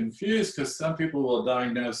gets confused because some people will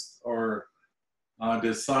diagnose or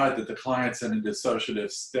decide that the client's in a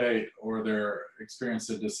dissociative state or they're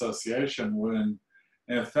experiencing dissociation, when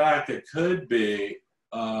in fact it could be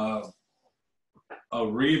a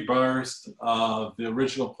reburst of the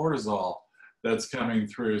original cortisol that's coming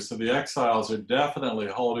through. So the exiles are definitely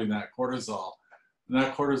holding that cortisol. And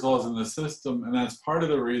that cortisol is in the system, and that's part of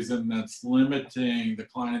the reason that's limiting the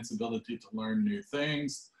client's ability to learn new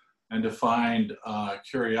things and to find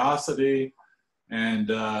curiosity, and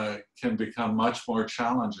can become much more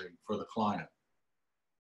challenging for the client.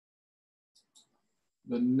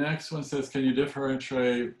 The next one says, can you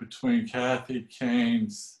differentiate between Kathy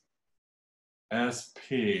Kane's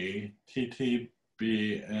SP, TTB,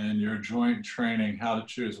 and your joint training, how to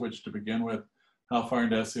choose which to begin with? How far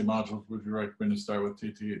into SC modules would you recommend to start with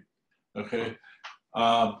TT? Okay.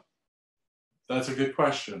 that's a good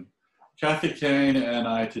question. Kathy Kane and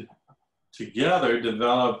I together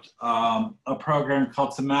developed a program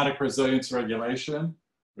called Somatic Resilience Regulation.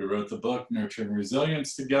 We wrote the book, Nurturing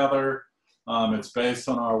Resilience, together. It's based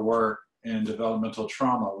on our work in developmental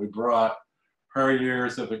trauma. We brought her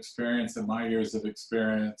years of experience and my years of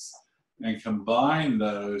experience and combined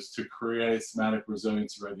those to create somatic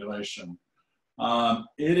resilience regulation.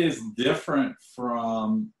 It is different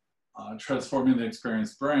from transforming the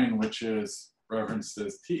experienced brain, which is referenced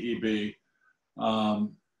as TEB.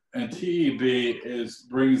 And TEB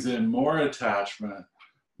brings in more attachment,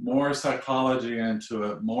 more psychology into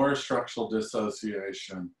it, more structural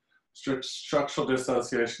dissociation. Structural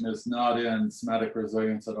dissociation is not in somatic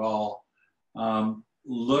resilience at all.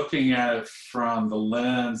 Looking at it from the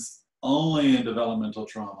lens only in developmental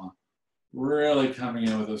trauma, really coming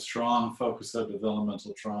in with a strong focus of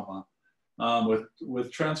developmental trauma.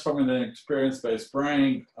 With transforming the experience-based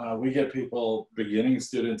brain, we get people, beginning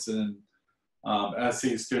students and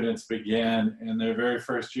SE students begin in their very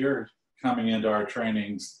first year coming into our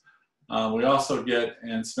trainings. We also get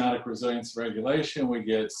in somatic resilience regulation, we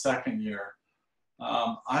get second year.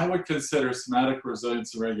 I would consider somatic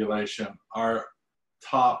resilience and regulation our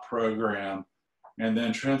top program, and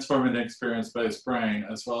then transforming the experience-based brain,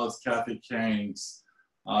 as well as Kathy Kane's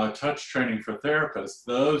touch training for therapists.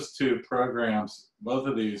 Those two programs, both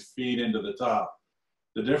of these feed into the top.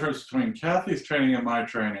 The difference between Kathy's training and my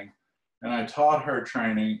training, and I taught her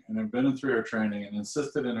training and have been through her training and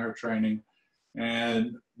insisted in her training.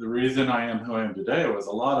 And the reason I am who I am today was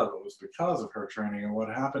a lot of it was because of her training and what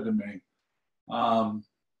happened to me.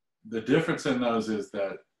 The difference in those is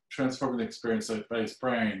that transforming the experience-based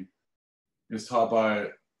brain is taught by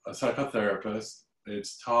a psychotherapist.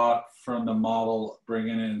 It's taught from the model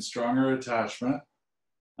bringing in stronger attachment,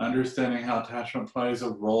 understanding how attachment plays a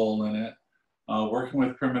role in it, working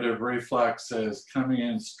with primitive reflexes, coming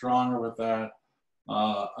in stronger with that,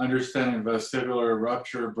 understanding vestibular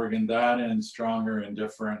rupture, bringing that in stronger and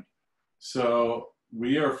different. So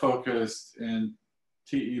we are focused in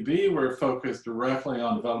TEB, we're focused directly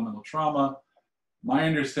on developmental trauma. My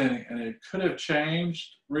understanding, and it could have changed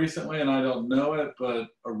recently and I don't know it, but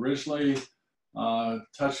originally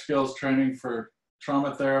touch skills training for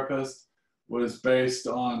trauma therapists was based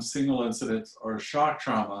on single incidents or shock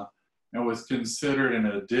trauma and was considered an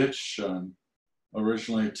addition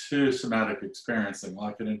originally to somatic experiencing,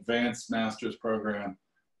 like an advanced master's program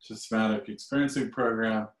to somatic experiencing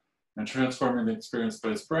program. And transforming the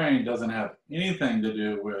experience-based brain doesn't have anything to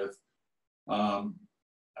do with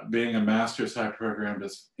being a master's type program,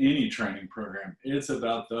 just any training program. It's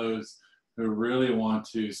about those who really want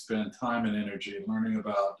to spend time and energy learning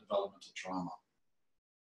about developmental trauma.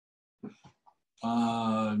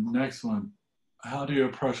 Next one. How do you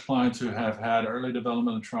approach clients who have had early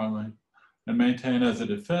developmental trauma and maintain as a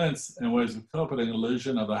defense and ways of coping an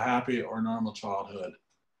illusion of a happy or normal childhood?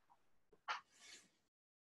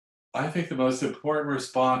 I think the most important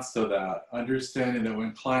response to that, understanding that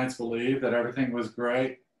when clients believe that everything was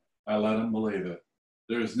great, I let them believe it.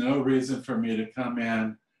 There's no reason for me to come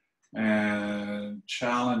in and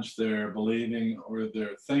challenge their believing or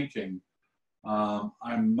their thinking.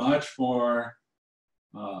 I'm much more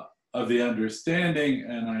of the understanding,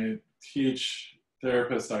 and I teach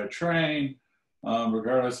therapists I train,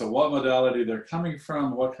 regardless of what modality they're coming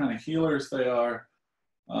from, what kind of healers they are,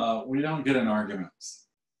 we don't get in arguments.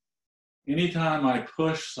 Anytime I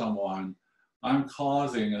push someone, I'm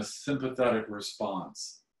causing a sympathetic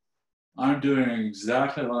response. I'm doing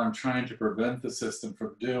exactly what I'm trying to prevent the system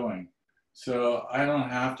from doing. So I don't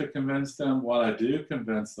have to convince them. What I do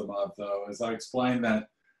convince them of, though, is I explain that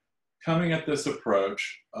coming at this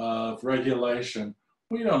approach of regulation,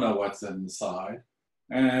 we don't know what's inside.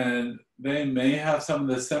 And they may have some of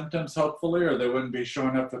the symptoms, hopefully, or they wouldn't be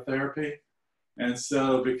showing up for therapy. And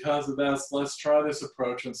so because of this, let's try this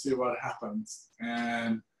approach and see what happens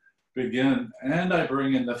and begin. And I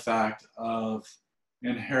bring in the fact of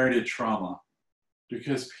inherited trauma,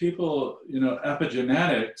 because people,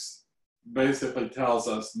 epigenetics basically tells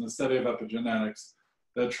us in the study of epigenetics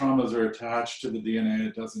that traumas are attached to the DNA.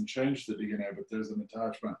 It doesn't change the DNA, but there's an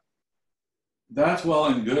attachment. That's well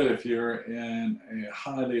and good if you're in a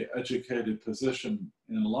highly educated position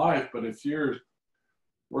in life, but if you're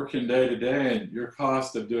working day to day and your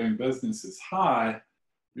cost of doing business is high,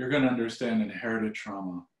 you're going to understand inherited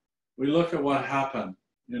trauma. We look at what happened,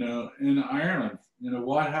 in Ireland,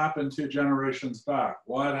 what happened 2 generations back,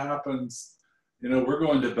 what happens, we're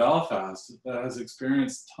going to Belfast that has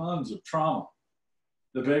experienced tons of trauma.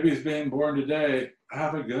 The babies being born today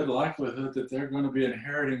have a good likelihood that they're going to be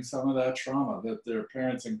inheriting some of that trauma that their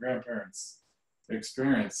parents and grandparents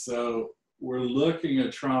experienced. So we're looking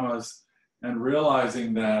at traumas and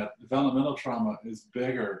realizing that developmental trauma is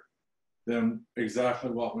bigger than exactly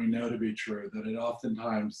what we know to be true, that it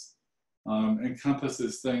oftentimes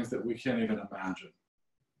encompasses things that we can't even imagine.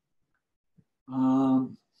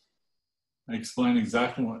 I explain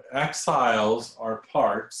exactly what exiles are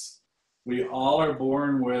parts. We all are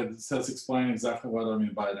born with, it says explain exactly what I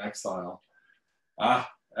mean by an exile.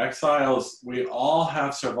 Exiles, we all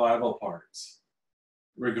have survival parts.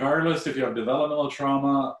 Regardless if you have developmental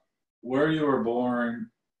trauma, where you were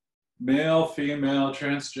born, male, female,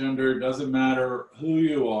 transgender, doesn't matter who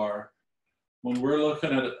you are. When we're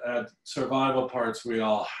looking at survival parts, we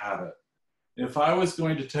all have it. If I was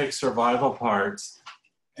going to take survival parts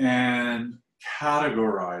and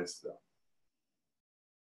categorize them,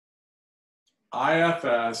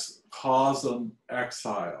 IFS calls them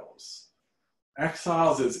exiles.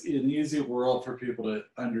 Exiles is an easy word for people to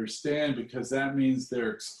understand because that means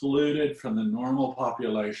they're excluded from the normal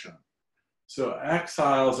population. So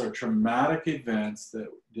exiles are traumatic events that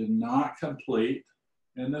did not complete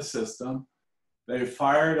in the system. They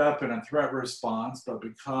fired up in a threat response, but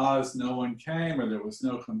because no one came or there was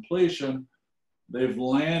no completion, they've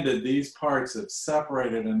landed, these parts have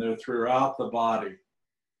separated and they're throughout the body.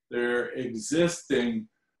 They're existing,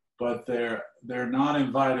 but they're not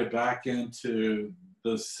invited back into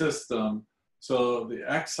the system. So the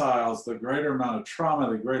exiles, the greater amount of trauma,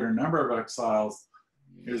 the greater number of exiles,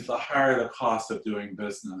 is the higher the cost of doing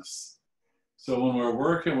business. So when we're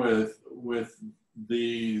working with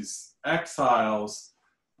these exiles,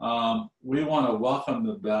 we want to welcome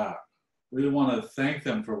them back. We want to thank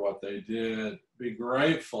them for what they did, be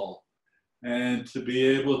grateful, and to be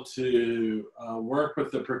able to work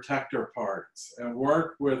with the protector parts and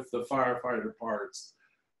work with the firefighter parts.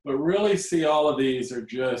 But really see all of these are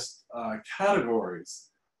just categories.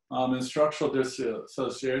 In structural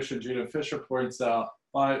dissociation, Gina Fisher points out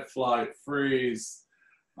fight, flight, freeze,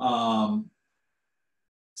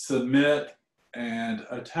 submit, and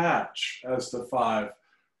attach as the 5.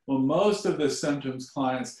 Well, most of the symptoms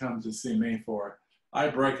clients come to see me for, I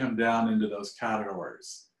break them down into those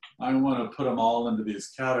categories. I want to put them all into these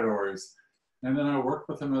categories. And then I work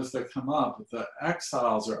with them as they come up. But the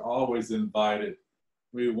exiles are always invited.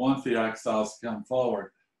 We want the exiles to come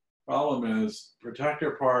forward. Problem is,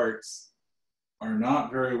 protector parts are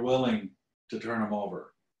not very willing to turn them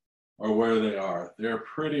over or where they are. They're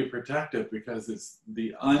pretty protective because it's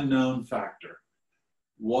the unknown factor.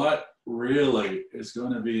 What really is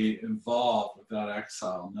going to be involved with that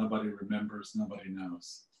exile? Nobody remembers, nobody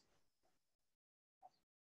knows.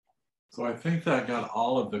 So I think that got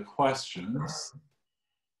all of the questions.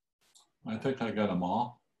 I think I got them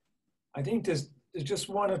all. I think there's just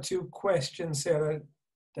 1 or 2 questions here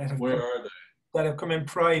that have come in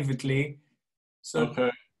privately. So,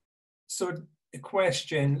 okay. So the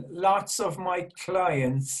question, lots of my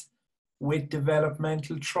clients with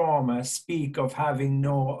developmental trauma speak of having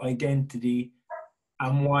no identity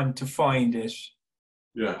and want to find it.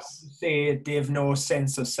 Yes. Say they have no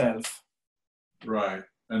sense of self. Right.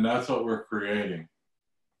 And that's what we're creating,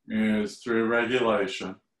 is through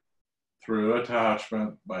regulation, through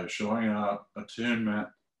attachment, by showing up, attunement,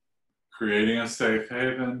 creating a safe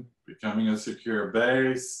haven, becoming a secure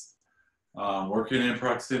base, working in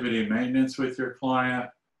proximity maintenance with your client,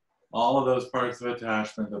 all of those parts of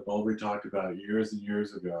attachment that Bowlby talked about years and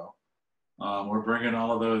years ago. We're bringing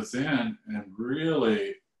all of those in and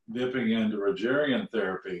really dipping into Rogerian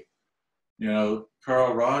therapy. You know,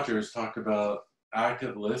 Carl Rogers talked about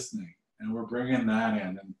active listening, and we're bringing that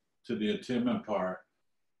in and to the attunement part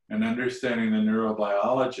and understanding the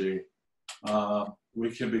neurobiology.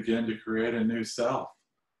 We can begin to create a new self.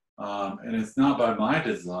 And it's not by my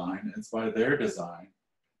design, it's by their design.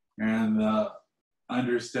 And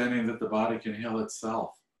understanding that the body can heal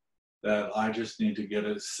itself, that I just need to get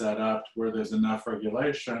it set up where there's enough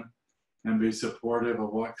regulation and be supportive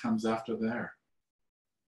of what comes after there.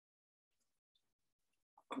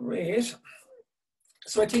 Great.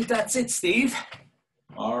 So I think that's it, Steve.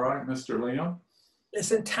 All right, Mr. Liam.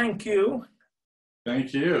 Listen, thank you.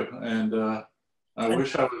 Thank you. And I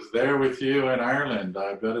wish I was there with you in Ireland.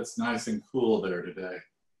 I bet it's nice and cool there today.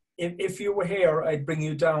 If you were here, I'd bring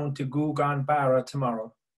you down to Gugan Barra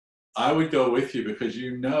tomorrow. I would go with you because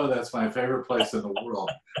you know that's my favorite place in the world.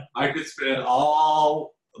 I could spend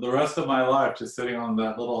all the rest of my life just sitting on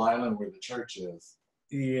that little island where the church is.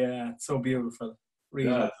 Yeah, it's so beautiful. Really.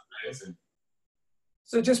 Yeah, it's amazing.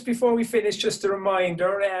 So just before we finish, just a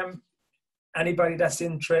reminder, anybody that's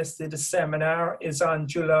interested, the seminar is on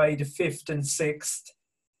July the 5th and 6th.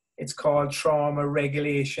 It's called Trauma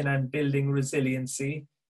Regulation and Building Resiliency.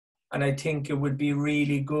 And I think it would be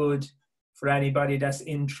really good for anybody that's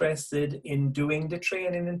interested in doing the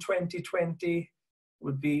training in 2020,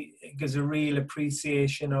 gives a real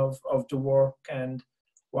appreciation of the work and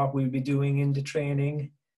what we'll be doing in the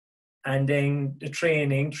training. And then the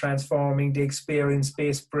training, Transforming the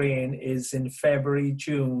Experience-Based Brain, is in February,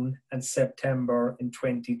 June, and September in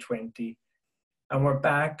 2020. And we're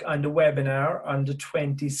back on the webinar on the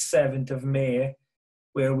 27th of May,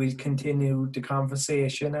 where we'll continue the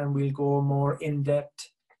conversation and we'll go more in-depth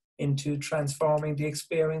into transforming the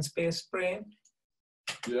experience-based brain.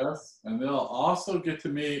 Yes, and they'll also get to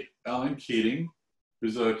meet Ellen Keating,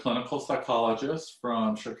 who's a clinical psychologist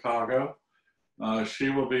from Chicago. She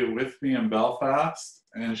will be with me in Belfast,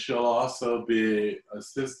 and she'll also be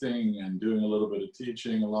assisting and doing a little bit of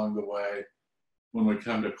teaching along the way when we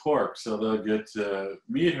come to Cork. So they'll get to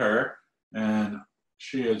meet her, and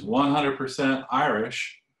she is 100%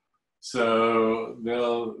 Irish. So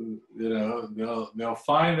they'll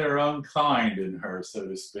find their own kind in her, so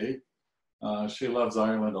to speak. She loves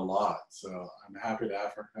Ireland a lot, so I'm happy to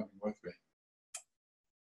have her coming with me.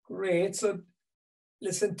 Great. So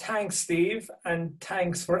listen, thanks, Steve, and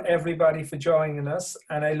thanks for everybody for joining us.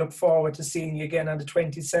 And I look forward to seeing you again on the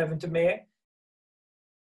 27th of May.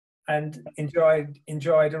 And enjoy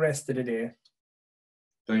the rest of the day.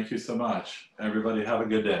 Thank you so much. Everybody have a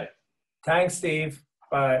good day. Thanks, Steve.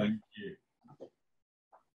 Bye. Thank you.